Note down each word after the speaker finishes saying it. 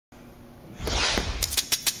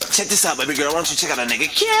Check this out, baby girl. Why don't you check out a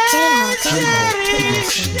nigga?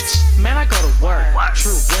 Man, I go to work,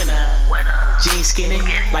 true winner. Jeans skinny,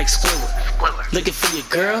 like Squidward. Looking for your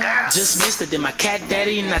girl, just missed it. Then my cat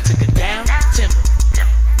daddy and I took her down. Timber,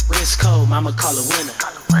 wrist cold, mama call her winner.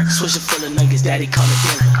 Swisher full of nuggets, daddy call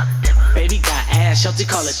it dinner. Baby got ass, Shelty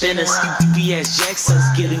call it thinners.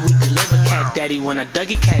 REJECTZ, get it, we deliver. Cat daddy when I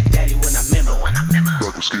dug it, cat daddy when I remember.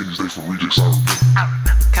 Back with skinnies, they from REJECTZ, I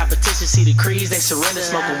remember. Competition, see the crease, they surrender.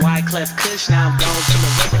 Smoking wide clef kush, now I'm gone to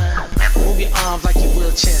the river. Move your arms like you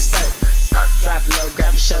wheelchair stuck. Drop low,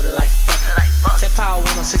 grab your shoulder like a fucker. Tip power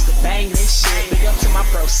 106 to bang this shit. Big up to my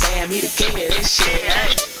bro Sam, he the king of this shit.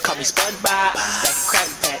 Call me SpongeBob, stack a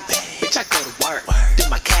Krabby Patty. Bitch, I go to work, do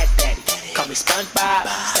my cat daddy. Call me SpongeBob,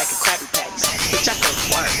 stack a Krabby Patty. Bitch, I go to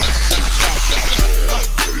work, do my cat daddy.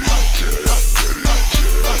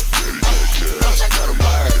 Bitch, I go to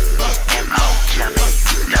work.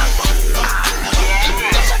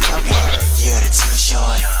 You're too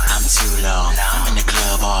short, I'm too long. I'm in the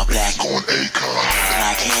club all black, Going Acorn.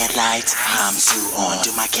 like headlights. I'm too on,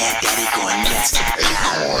 do my cat daddy going nuts.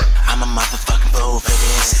 Acorn. I'm a motherfucking fool for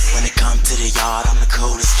this. When it comes to the yard, I'm the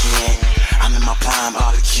coolest kid. I'm in my prime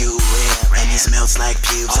barbecue whip, and it smells like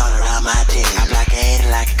pubes all around my dick. I blockade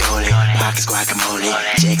like a goalie, pockets guacamole.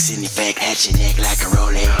 Checks in effect at your neck like a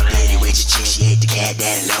rollie. Lady with your chick, she ate the cat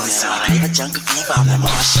daddy lonely. So I leave a jungle fever, I'm the mall,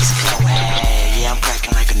 she's a Chloe. Yeah, I'm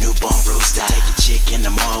cracking like a newborn rooster. Take a chick in the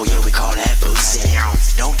mall, yeah, we call that boosting.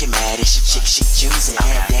 Don't get mad, it's your chick, she choosing.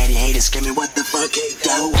 Cat daddy haters screaming, what the fuck he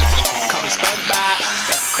do? Call me SpongeBob,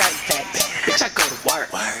 stack a Krabby Patty. Bitch, I go to work,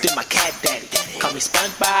 do my cat daddy. Call me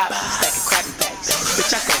SpongeBob, stack a Krabby Patty. Bitch,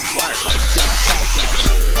 I go to work, do my cat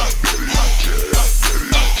daddy.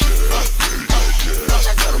 Bitch,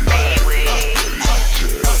 I go to work.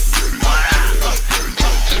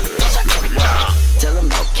 Tell him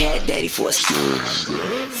about cat daddy for a skin.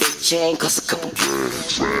 Big chain cost a couple.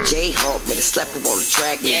 J-Hawk made a slapper on the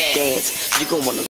track and dance. You gon' wanna